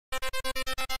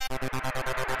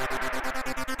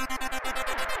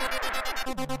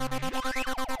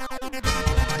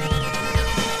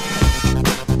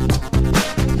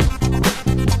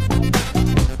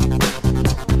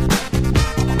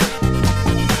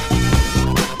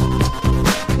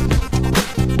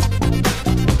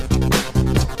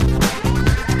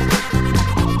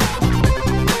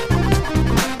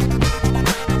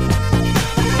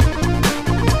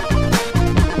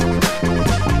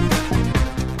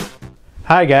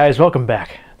Hi guys, welcome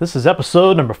back. This is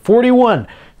episode number 41,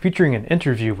 featuring an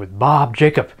interview with Bob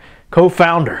Jacob,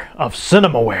 co-founder of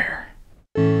Cinemaware.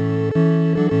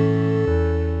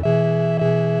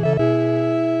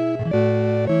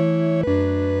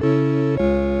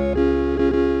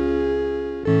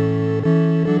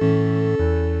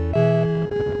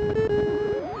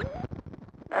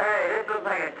 Hey, this looks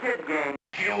like a kid game.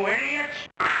 You idiots!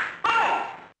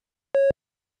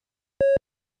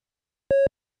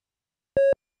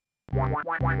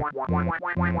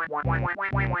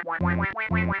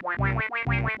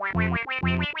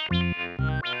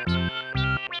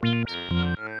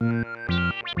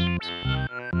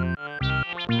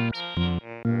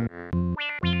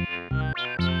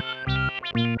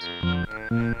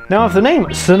 Now, if the name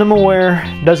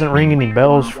Cinemaware doesn't ring any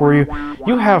bells for you,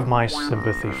 you have my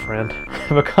sympathy, friend,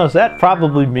 because that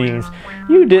probably means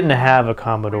you didn't have a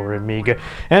Commodore Amiga,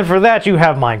 and for that you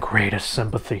have my greatest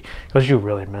sympathy, because you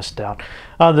really missed out.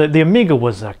 The Amiga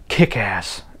was a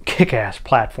kick-ass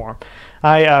platform.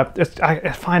 I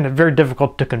find it very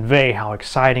difficult to convey how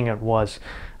exciting it was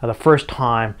the first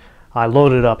time I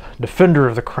loaded up Defender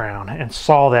of the Crown and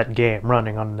saw that game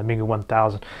running on the Amiga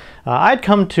 1000. I'd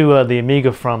come to the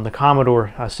Amiga from the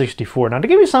Commodore 64. Now, to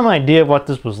give you some idea of what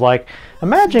this was like,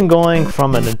 imagine going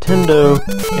from a Nintendo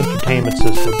Entertainment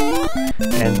System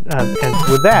and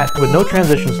with that, with no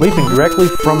transitions, leaping directly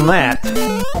from that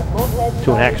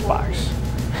to an Xbox.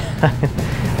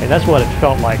 And that's what it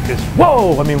felt like. This,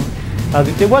 whoa! I mean,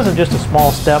 it wasn't just a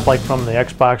small step like from the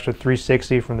Xbox to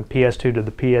 360, from the PS2 to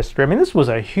the PS3. I mean, this was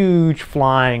a huge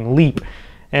flying leap,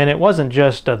 and it wasn't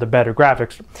just the better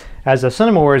graphics. As the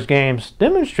Cinemaware's games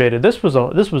demonstrated, this was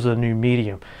a new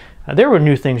medium. There were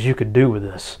new things you could do with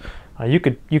this. You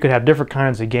could have different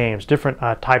kinds of games, different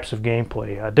types of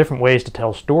gameplay, different ways to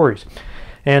tell stories.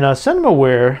 And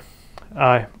Cinemaware,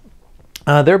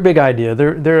 their big idea,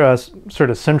 their sort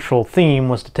of central theme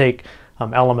was to take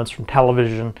elements from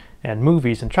television and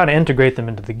movies and try to integrate them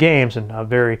into the games in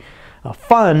very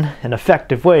fun and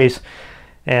effective ways.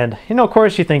 And, you know, of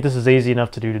course, you think this is easy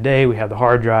enough to do today. We have the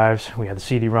hard drives, we have the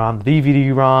CD-ROM, the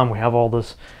DVD-ROM, we have all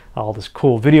this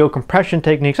cool video compression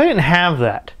techniques. I didn't have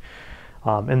that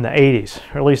in the 80s,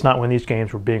 or at least not when these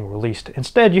games were being released.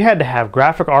 Instead, you had to have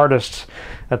graphic artists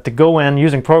to go in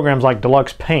using programs like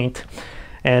Deluxe Paint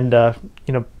and,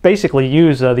 you know, basically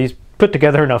use these, put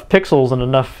together enough pixels and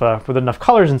enough with enough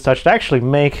colors and such to actually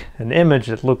make an image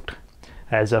that looked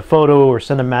as a photo or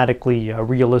cinematically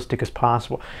realistic as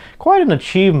possible. Quite an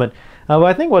achievement. But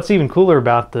I think what's even cooler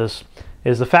about this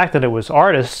is the fact that it was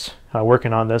artists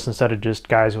working on this instead of just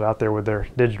guys who out there with their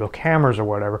digital cameras or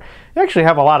whatever. They actually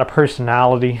have a lot of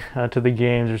personality to the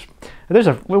games. There's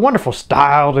a wonderful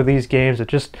style to these games that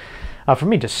just, for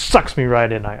me, just sucks me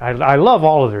right in. I love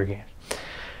all of their games.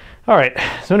 All right,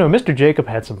 so anyway, Mr. Jacob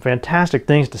had some fantastic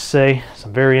things to say,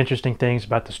 some very interesting things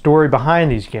about the story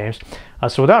behind these games.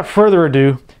 So without further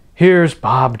ado, here's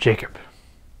Bob Jacob.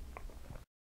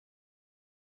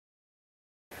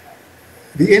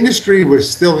 The industry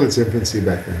was still in its infancy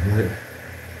back then, right?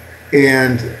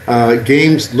 And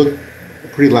games looked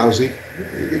pretty lousy.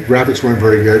 Graphics weren't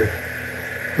very good.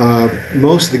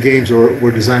 Most of the games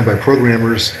were designed by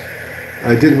programmers.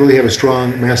 Didn't really have a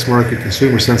strong mass market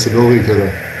consumer sensibility to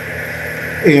them.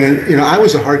 And, you know, I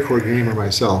was a hardcore gamer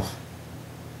myself,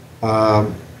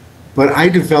 but I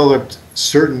developed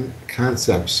certain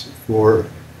concepts for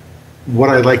what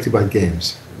I liked about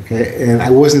games, okay? And I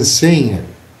wasn't seeing it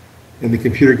in the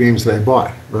computer games that I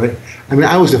bought, right? I mean,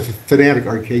 I was a fanatic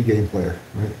arcade game player,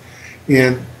 right?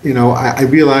 And, you know, I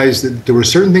realized that there were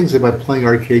certain things about playing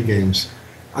arcade games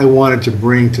I wanted to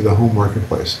bring to the home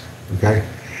marketplace, okay?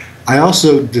 I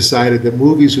also decided that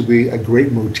movies would be a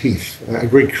great motif, a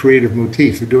great creative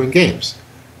motif for doing games.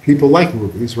 People like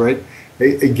movies, right?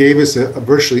 It gave us a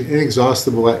virtually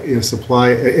inexhaustible supply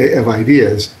of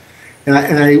ideas. And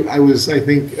I was, I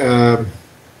think,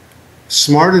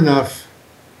 smart enough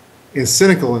and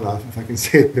cynical enough, if I can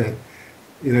say that,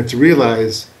 you know, to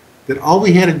realize that all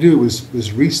we had to do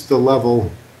was reach the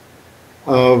level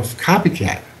of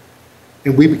copycat,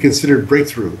 and we would consider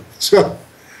breakthrough. So,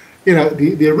 you know,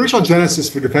 the original genesis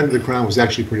for Defender of the Crown was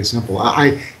actually pretty simple.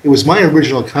 It was my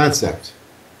original concept.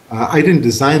 I didn't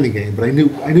design the game, but I knew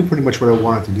pretty much what I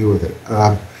wanted to do with it.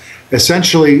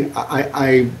 Essentially,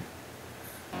 I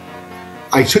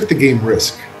took the game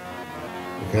Risk.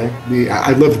 Okay,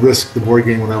 I loved Risk, the board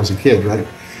game, when I was a kid, right?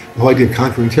 The whole idea of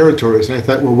conquering territories, and I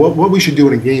thought, well, what we should do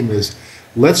in a game is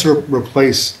let's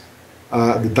replace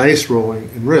the dice rolling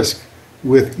in Risk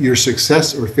with your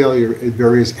success or failure at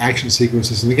various action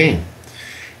sequences in the game.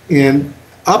 And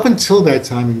Up until that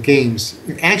time in games,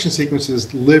 action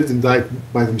sequences lived and died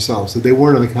by themselves, so they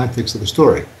weren't in the context of the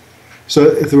story. So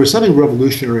if there was something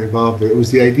revolutionary involved there, it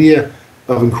was the idea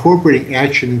of incorporating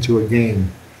action into a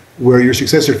game where your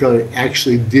success or failure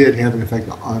actually did have an effect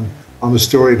on the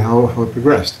story and how it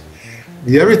progressed.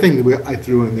 The other thing that I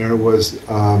threw in there was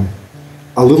a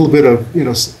little bit of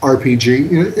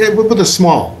RPG, with a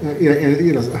small,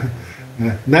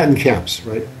 not in caps,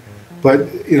 right? But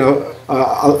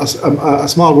a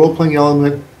small role-playing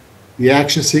element, the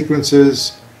action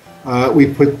sequences.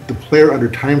 We put the player under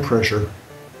time pressure,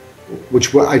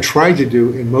 which I tried to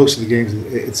do in most of the games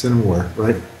at Cinemaware,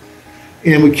 right?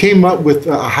 And we came up with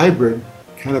a hybrid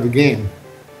kind of a game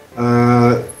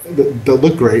that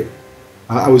looked great.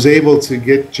 I was able to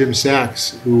get Jim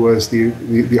Sachs, who was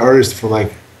the artist for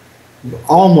like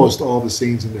almost all the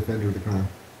scenes in Defender of the Crown.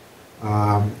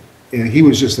 And he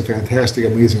was just a fantastic,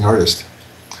 amazing artist.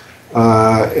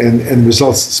 And the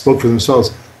results spoke for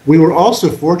themselves. We were also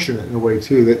fortunate in a way,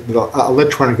 too, that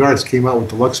Electronic Arts came out with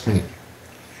deluxe paint.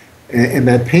 And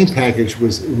that paint package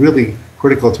was really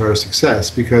critical to our success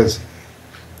because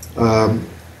our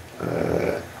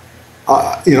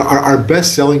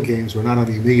best-selling games were not on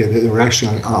the Amiga; they were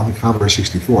actually on the Commodore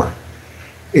 64.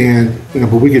 And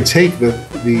but we could take the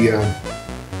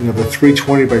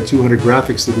 320 by 200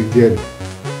 graphics that we did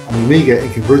on the Amiga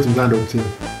and convert them down to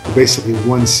basically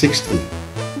 160,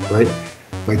 right,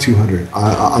 by 200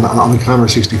 on the Commodore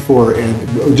 64,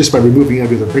 and just by removing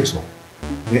every other pixel.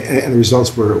 And the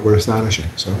results were astonishing.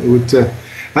 So it would a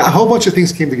whole bunch of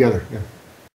things came together. Yeah.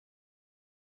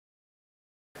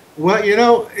 Well,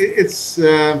 it's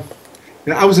I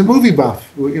was a movie buff.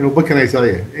 What can I tell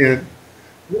you?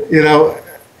 And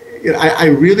I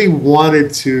really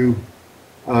wanted to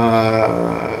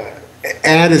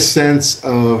add a sense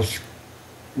of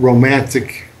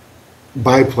romantic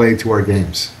byplay to our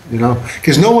games.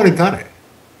 Because no one had done it.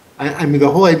 I mean,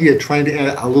 the whole idea of trying to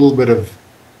add a little bit of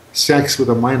sex with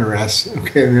a minor S,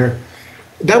 okay, in there,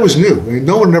 that was new. I mean,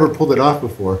 no one had ever pulled it off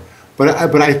before.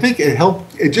 But I think it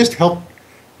helped. It just helped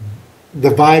the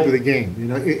vibe of the game.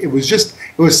 It was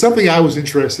something I was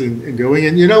interested in doing.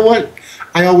 And you know what?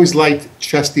 I always liked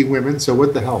chesty women, so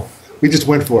what the hell? We just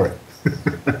went for it.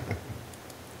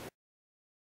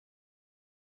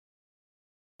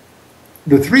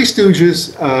 The Three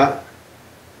Stooges, I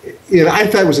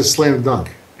thought it was a slam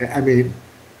dunk. I mean,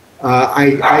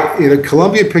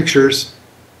 Columbia Pictures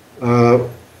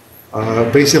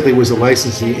basically was a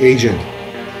licensing agent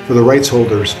for the rights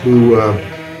holders who,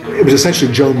 it was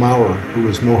essentially Joan Maurer, who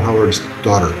was Mo Howard's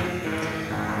daughter.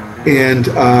 And,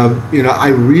 I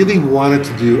really wanted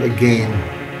to do a game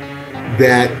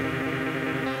that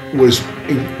was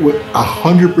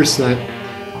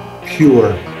 100%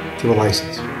 pure to the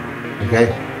license,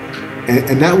 okay?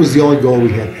 And that was the only goal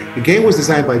we had. The game was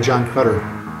designed by John Cutter,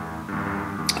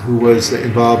 who was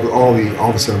involved with all the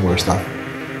Cinemaware stuff.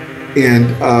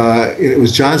 And it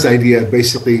was John's idea,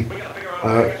 basically,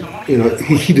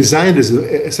 he designed it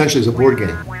essentially as a board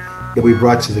game that we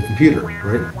brought to the computer,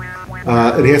 right?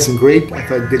 It had some great, I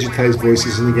thought, digitized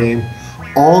voices in the game.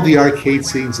 All the arcade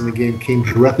scenes in the game came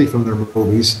directly from their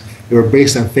movies. They were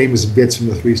based on famous bits from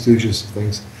the Three Stooges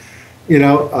things.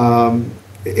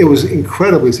 It was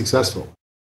incredibly successful.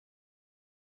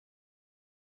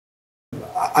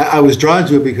 I was drawn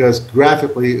to it because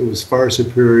graphically it was far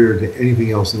superior to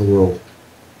anything else in the world.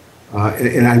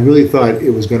 And I really thought it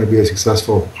was going to be a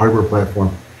successful hardware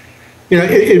platform.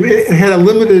 It had a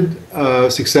limited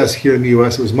success here in the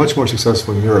US. It was much more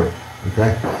successful in Europe.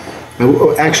 Okay,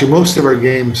 actually, most of our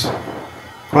games,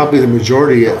 probably the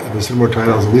majority of the Cinemaware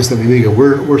titles, at least on the Amiga,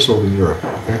 were sold in Europe.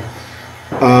 Okay,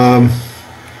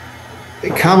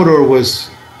 Commodore was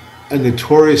a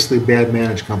notoriously bad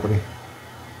managed company.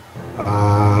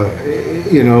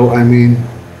 I mean,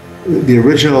 the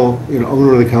original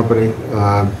owner of the company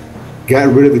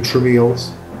got rid of the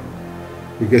Tramiels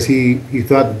because he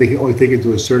thought that they could only take it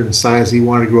to a certain size. He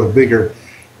wanted to grow it bigger.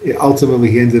 Ultimately,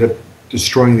 he ended up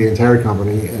destroying the entire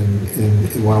company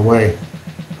and went away.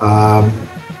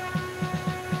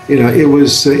 It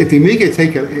was if the Amiga had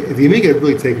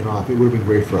really taken off, it would have been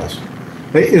great for us.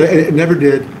 It never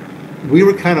did. We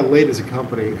were kind of late as a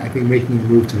company, I think, making the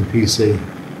move to the PC.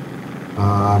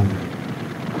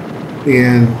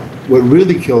 And what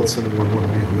really killed Cinemaware more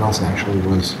than anything else, actually,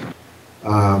 was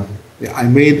I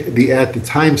made the at the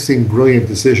time seemed brilliant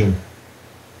decision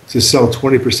to sell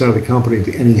 20% of the company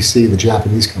to NEC, the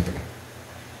Japanese company.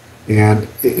 And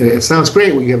it sounds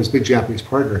great when you have this big Japanese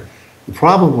partner. The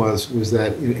problem was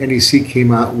that NEC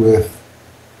came out with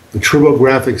the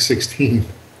TurboGrafx 16.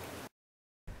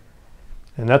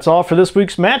 And that's all for this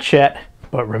week's Matt Chat.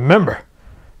 But remember,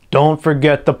 Don't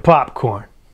forget the popcorn.